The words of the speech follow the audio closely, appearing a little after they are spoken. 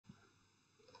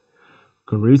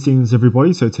Greetings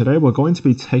everybody, so today we're going to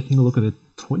be taking a look at the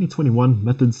 2021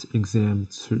 Methods Exam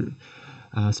 2.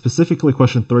 Specifically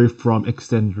question 3 from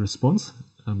Extended Response.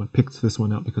 I picked this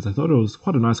one out because I thought it was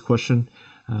quite a nice question,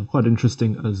 quite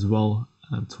interesting as well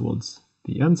towards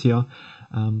the end here.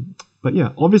 But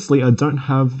yeah, obviously I don't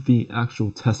have the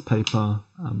actual test paper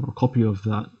or a copy of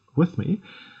that with me.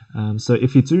 So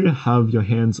if you do have your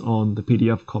hands on the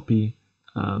PDF copy,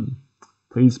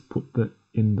 please put that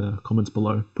in the comments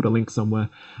below, put a link somewhere.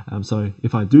 So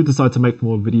if I do decide to make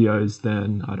more videos,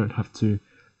 then I don't have to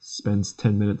spend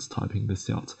 10 minutes typing this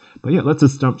out. But yeah, let's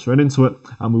just jump straight into it.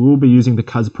 We will be using the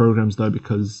CAS programs though,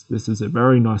 because this is a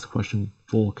very nice question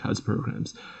for CAS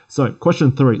programs. So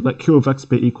question 3, let Q of x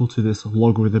be equal to this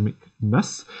logarithmic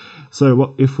mess. So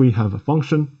what if we have a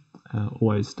function,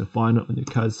 always define it on your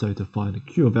CAS, so define a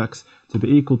Q of x to be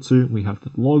equal to, we have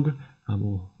the log,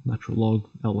 or natural log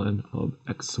ln of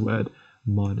x squared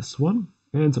minus 1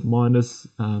 and minus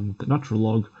the natural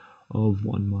log of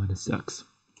 1 minus x.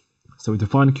 So we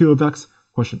define Q of x,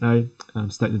 question A,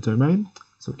 state the domain.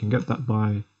 So we can get that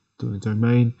by doing the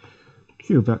domain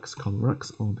Q of x comma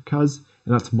x on the CAS,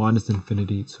 and that's minus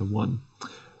infinity to 1.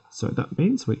 So that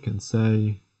means we can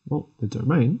say, well, the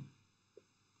domain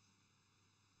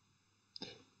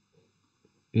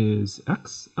is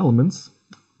x elements,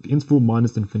 the interval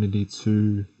minus infinity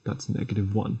to, that's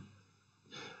negative 1.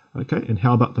 Okay, and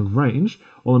how about the range?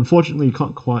 Well, unfortunately, you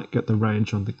can't quite get the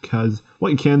range on the CAS.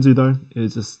 What you can do, though,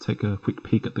 is just take a quick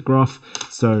peek at the graph.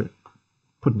 So,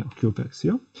 putting our Q of x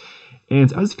here.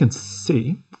 And as you can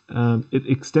see, it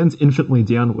extends infinitely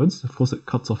downwards. Of course, it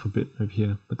cuts off a bit over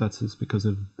here, but that's just because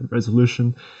of the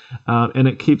resolution. And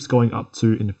it keeps going up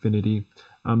to infinity.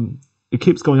 It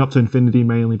keeps going up to infinity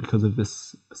mainly because of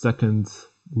this second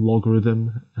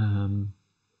logarithm.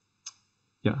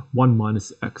 1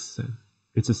 minus x. So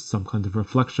it's just some kind of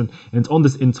reflection, and on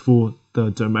this interval,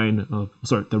 the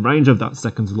range of that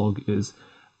second log is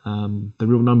the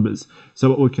real numbers. So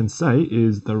what we can say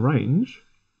is the range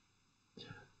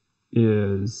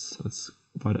is, let's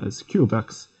write it as Q of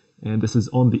x, and this is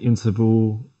on the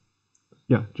interval,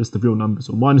 just the real numbers,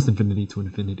 or minus infinity to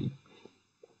infinity.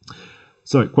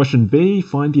 So question B,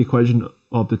 find the equation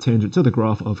of the tangent to the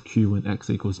graph of Q when x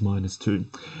equals minus 2.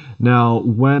 Now,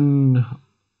 when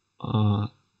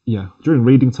during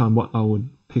reading time, what I would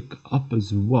pick up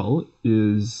as well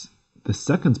is the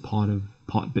second part of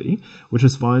part B, which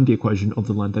is find the equation of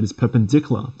the line that is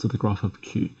perpendicular to the graph of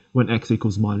Q when x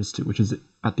equals minus 2, which is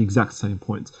at the exact same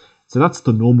point. So that's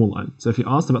the normal line. So if you're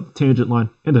asked about the tangent line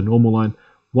and the normal line,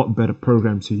 what better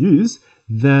program to use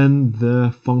than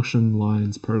the function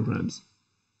lines programs?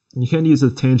 You can use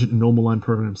the tangent and normal line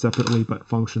program separately, but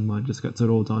function line just gets it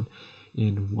all done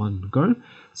in one go.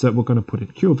 So we're going to put in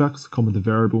Q of x, comma the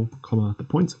variable, comma the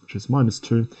point, which is minus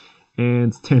 2,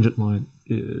 and tangent line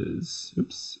is,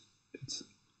 it's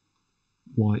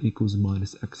y equals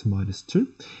minus x minus 2,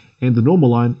 and the normal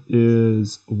line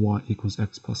is y equals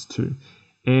x plus 2.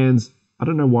 And I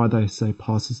don't know why they say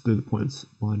passes through the points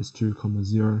minus 2, comma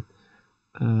 0,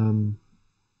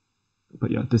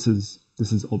 but yeah, this is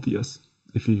obvious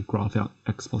if you graph out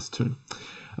x plus 2.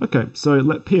 Okay, so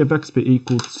let P of x be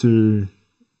equal to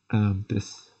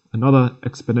another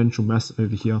exponential mess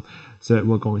over here. So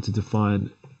we're going to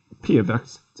define P of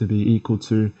x to be equal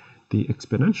to the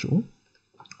exponential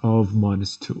of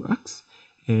minus 2x,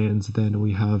 and then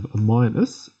we have a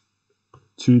minus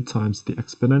 2 times the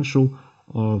exponential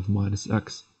of minus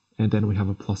x, and then we have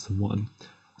a plus 1.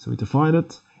 So we define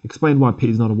it, explain why P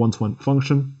is not a one-to-one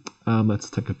function. Let's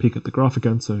take a peek at the graph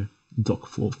again. So doc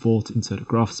 44 to insert a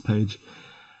graphs page.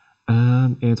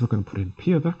 And we're going to put in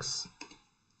P of x.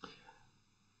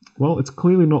 Well, it's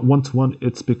clearly not one-to-one.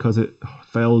 It's because it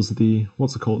fails the,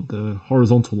 the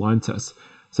horizontal line test.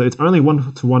 So it's only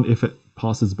one-to-one if it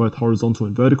passes both horizontal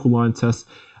and vertical line tests.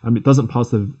 It doesn't pass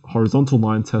the horizontal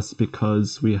line test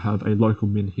because we have a local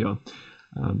min here.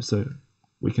 So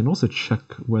we can also check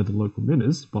where the local min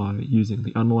is by using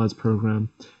the analyze program.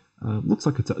 Looks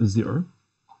like it's at 0,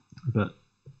 but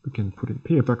we can put in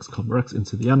P of x, comma x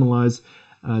into the analyze.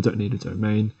 Don't need a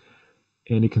domain,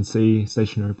 and you can see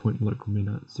stationary point and local min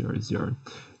at 0, 0.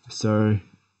 So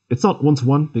it's not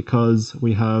one-to-one because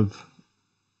we have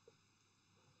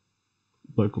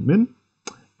local min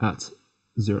at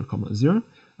 0, 0.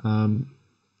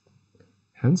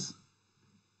 Hence,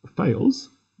 fails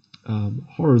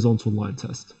horizontal line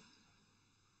test.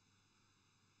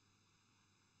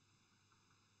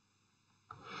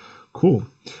 Cool.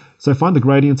 So find the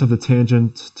gradient of the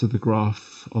tangent to the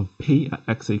graph of P at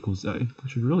x equals a. I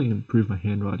should really improve my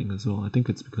handwriting as well. I think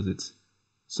it's because it's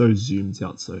so zoomed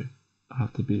out, so I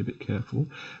have to be a bit careful.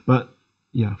 But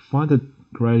yeah, find the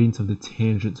gradient of the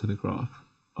tangent to the graph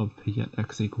of p at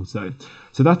x equals a.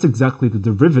 So that's exactly the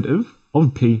derivative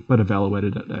of p, but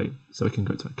evaluated at a. So we can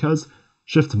go to a cas,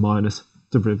 shift minus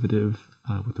derivative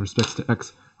with respect to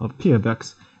x of p of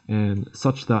x, and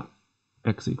such that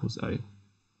x equals a.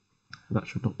 That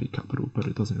should not be capital, but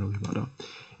it doesn't really matter.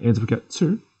 And we get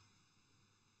 2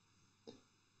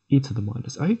 e to the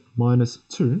minus a minus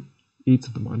 2 e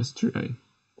to the minus 2a.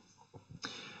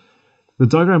 The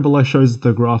diagram below shows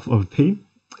the graph of p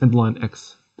and line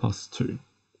x plus 2.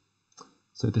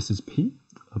 So this is p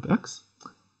of x,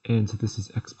 and this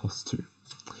is x plus 2.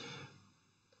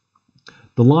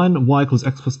 The line y equals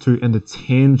x plus 2 and the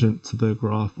tangent to the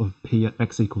graph of p at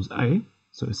x equals a,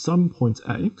 so some point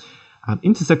a,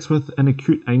 intersects with an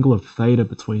acute angle of theta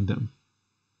between them.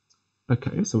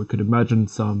 Okay, so we could imagine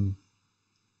some,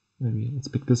 maybe let's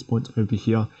pick this point over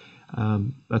here,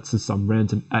 that's just some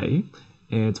random a,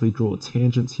 and we draw a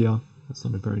tangent here. That's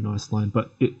not a very nice line,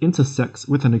 but it intersects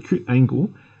with an acute angle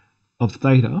of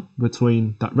theta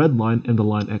between that red line and the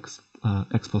line x,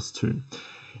 x plus 2.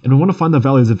 And we want to find the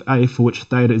values of a for which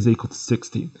theta is equal to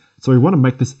 60. So we want to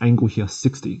make this angle here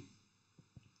 60.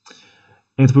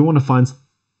 And we want to find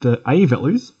the a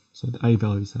values, so the a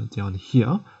values are down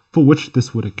here, for which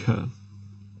this would occur.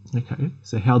 Okay,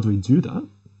 so how do we do that?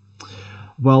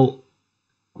 Well,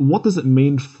 what does it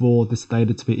mean for this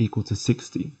theta to be equal to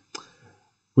 60?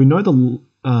 We know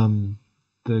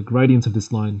the gradient of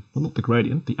this line, well, not the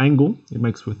gradient, the angle it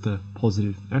makes with the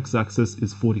positive x-axis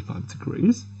is 45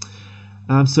 degrees.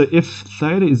 So if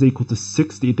theta is equal to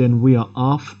 60, then we are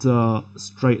after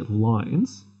straight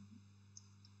lines.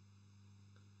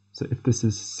 So if this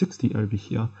is 60 over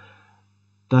here,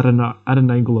 that at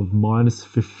an angle of minus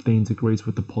 15 degrees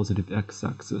with the positive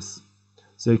x-axis.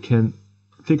 So you can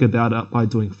figure that out by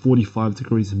doing 45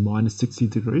 degrees and minus 60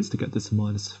 degrees to get this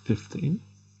minus 15.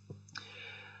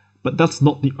 But that's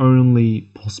not the only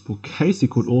possible case. You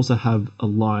could also have a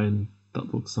line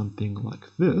that looks something like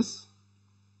this.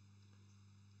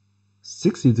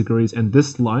 60 degrees, and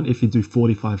this line, if you do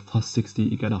 45 plus 60,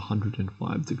 you get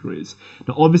 105 degrees.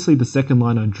 Now, obviously, the second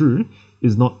line I drew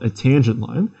is not a tangent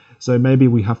line, so maybe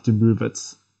we have to move it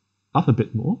up a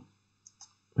bit more,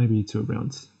 maybe to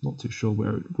around, not too sure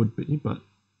where it would be, but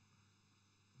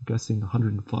I'm guessing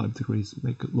 105 degrees would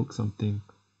make it look something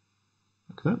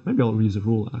like that. Maybe I'll use a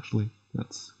ruler, actually.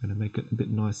 That's going to make it a bit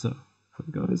nicer for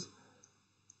you guys.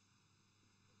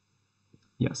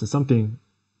 Yeah, so something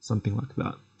like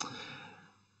that.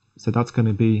 So that's going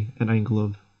to be an angle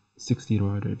of 60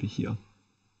 right over here.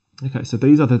 Okay, so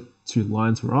these are the two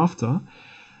lines we're after.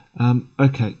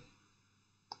 Okay,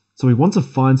 so we want to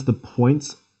find the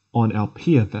points on our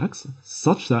p of x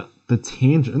such that the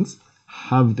tangents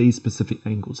have these specific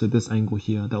angles. So this angle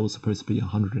here, that was supposed to be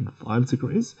 105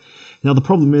 degrees. Now the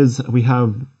problem is we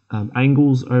have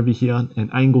angles over here, and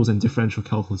angles and differential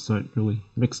calculus don't really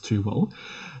mix too well.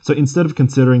 So instead of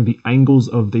considering the angles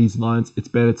of these lines, it's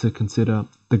better to consider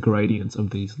the gradients of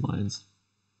these lines.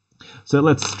 So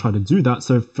let's try to do that.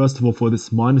 So first of all, for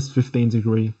this minus 15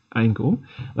 degree angle,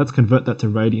 let's convert that to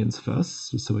radians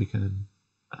first, just so we can,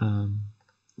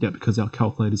 because our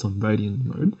calculator's on radian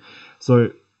mode.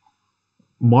 So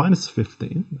minus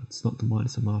 15, that's not the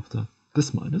minus I'm after,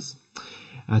 this minus.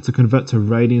 To convert to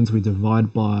radians, we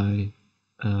divide by,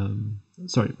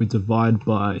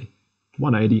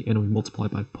 180 and we multiply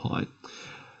by pi.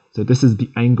 So this is the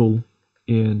angle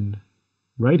in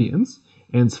radians.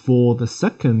 And for the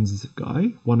seconds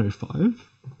guy, 105,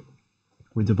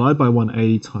 we divide by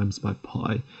 180 times by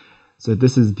pi. So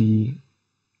this is the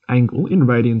angle in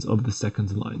radians of the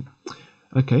seconds line.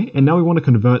 Okay, and now we want to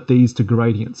convert these to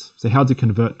gradients. So how to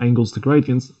convert angles to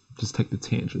gradients? Just take the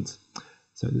tangents.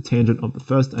 So the tangent of the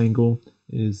first angle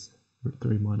is root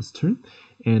 3 minus 2,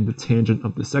 and the tangent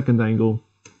of the second angle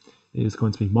is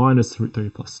going to be minus root 3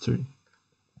 plus 2.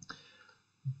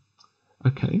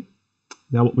 Okay,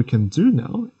 now what we can do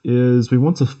now is we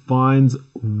want to find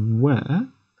where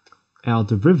our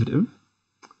derivative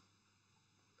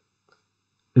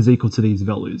is equal to these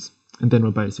values, and then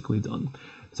we're basically done.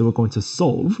 So we're going to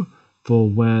solve for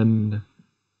when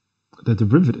the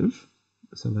derivative,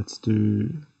 so let's do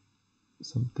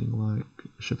something like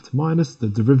shift minus the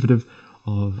derivative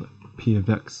of p of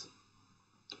x.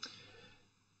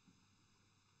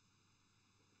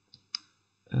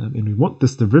 And we want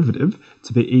this derivative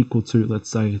to be equal to, let's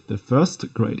say, the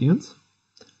first gradient,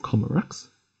 comma x.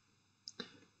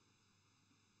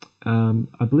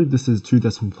 I believe this is 2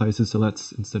 decimal places, so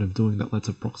let's, instead of doing that, let's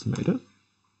approximate it.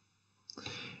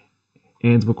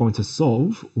 And we're going to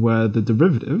solve where the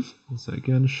derivative, so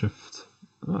again, shift,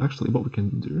 actually what we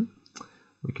can do,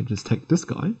 we can just take this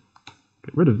guy,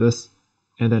 get rid of this,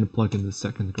 and then plug in the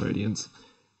second gradient.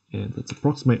 And let's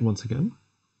approximate once again.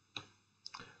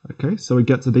 Okay, so we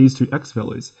get to these two x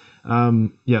values.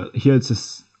 Yeah, here it's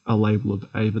just a label of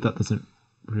a, but that doesn't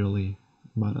really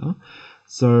matter.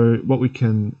 So what we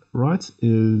can write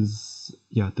is,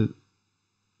 yeah, the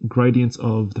gradient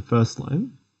of the first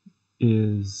line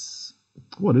is,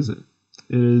 what is it?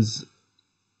 It is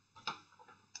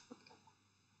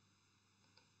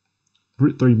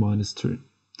root 3 minus 2.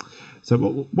 So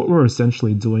what we're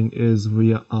essentially doing is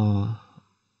we are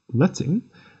letting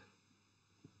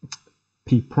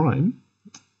p prime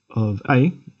of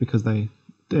a, because they're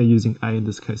using a in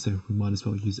this case, so we might as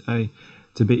well use a,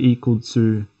 to be equal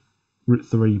to root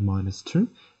 3 minus 2.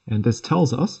 And this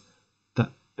tells us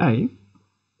that a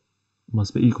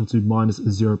must be equal to minus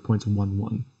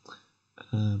 0.11.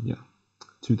 Yeah,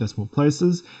 2 decimal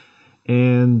places.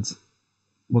 And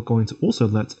we're going to also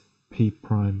let p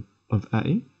prime of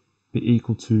a be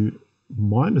equal to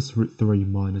minus root 3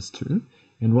 minus 2.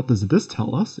 And what does this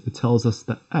tell us? It tells us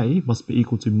that a must be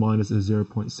equal to minus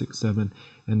 0.67,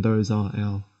 and those are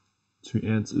our two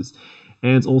answers.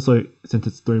 And also, since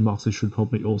it's 3 marks, I should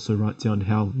probably also write down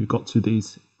how you got to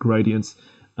these gradients.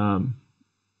 I'm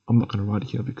not going to write it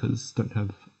here because I don't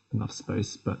have enough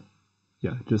space, but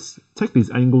yeah, just take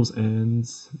these angles and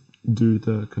do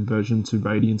the conversion to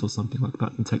radians or something like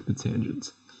that and take the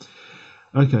tangent.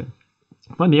 Okay,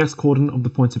 find the x-coordinate of the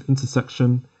point of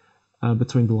intersection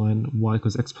between the line y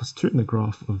equals x plus 2 in the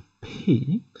graph of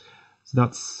P. So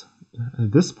that's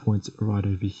this point right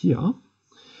over here.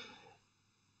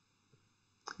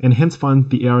 And hence find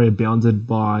the area bounded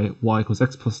by y equals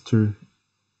x plus 2,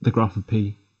 the graph of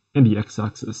P, and the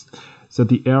x-axis. So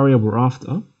the area we're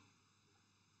after,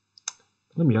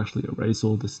 let me actually erase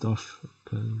all this stuff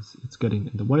because it's getting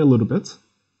in the way a little bit.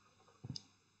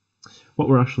 What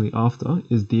we're actually after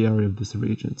is the area of this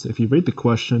region. So if you read the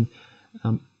question,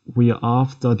 we are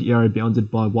after the area bounded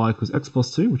by y equals x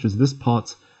plus 2, which is this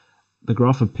part, the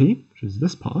graph of P, which is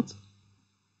this part,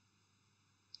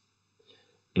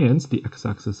 and the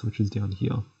x-axis, which is down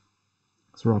here.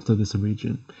 So we're after this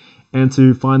region. And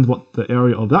to find what the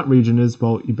area of that region is,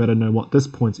 well, you better know what this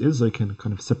point is, so you can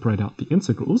kind of separate out the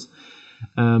integrals.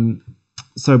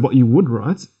 So what you would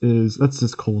write is, let's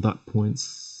just call that point,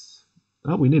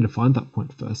 we need to find that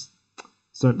point first.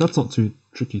 So that's not too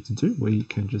tricky to do. We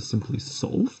can just simply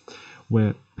solve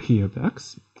where p of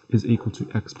x is equal to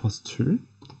x plus 2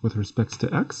 with respect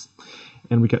to x,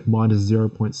 and we get minus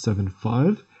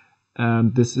 0.75.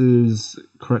 This is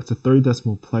correct to 3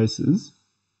 decimal places.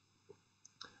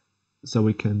 So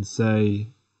we can say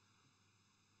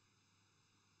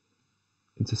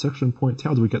intersection point.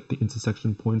 How do we get the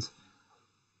intersection point?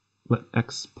 Let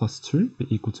x plus 2 be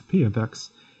equal to p of x.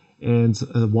 And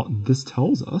what this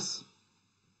tells us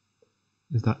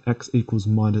is that x equals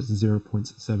minus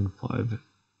 0.750.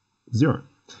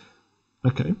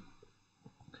 Okay,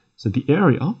 so the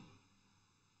area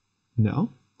now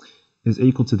is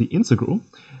equal to the integral.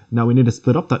 Now we need to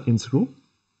split up that integral,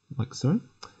 like so.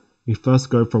 We first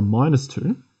go from minus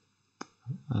 2.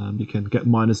 You can get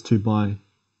minus 2 by,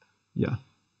 yeah,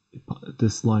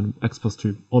 this line x plus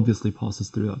 2 obviously passes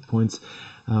through that point.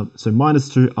 So minus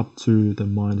 2 up to the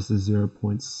minus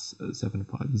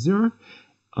 0.750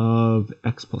 of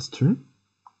x plus 2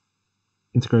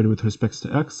 integrated with respect to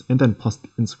x, and then plus the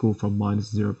integral from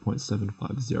minus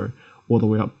 0.750 all the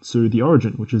way up to the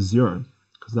origin, which is 0,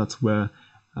 because that's where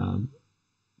the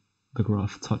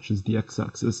graph touches the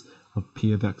x-axis of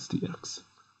p of x dx.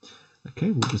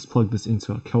 Okay, we'll just plug this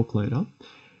into our calculator,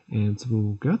 and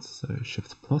we'll get, so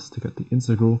shift plus to get the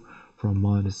integral from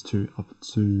minus 2 up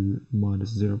to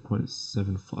minus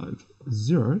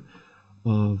 0.750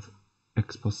 of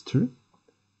x plus 2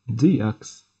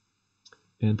 dx,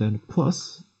 and then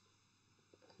plus,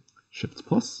 shift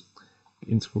plus, the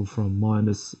integral from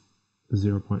minus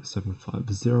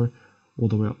 0.750 all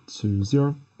the way up to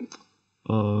 0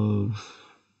 of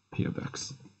p of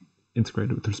x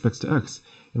integrated with respect to x,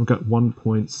 and we've got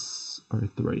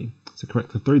 1.03. So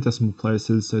correct the 3 decimal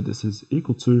places, so this is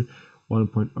equal to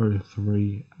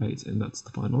 1.038, and that's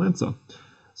the final answer.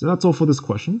 So that's all for this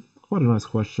question. Quite a nice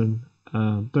question.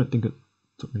 Don't think it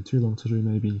took me too long to do,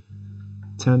 maybe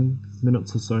 10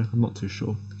 minutes or so, I'm not too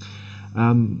sure.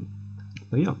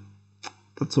 But yeah,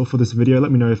 that's all for this video.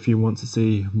 Let me know if you want to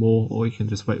see more, or you can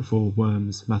just wait for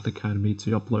Worms Math Academy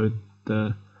to upload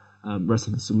the rest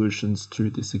of the solutions to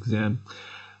this exam.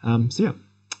 So yeah,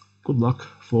 good luck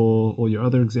for all your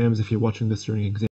other exams if you're watching this during exam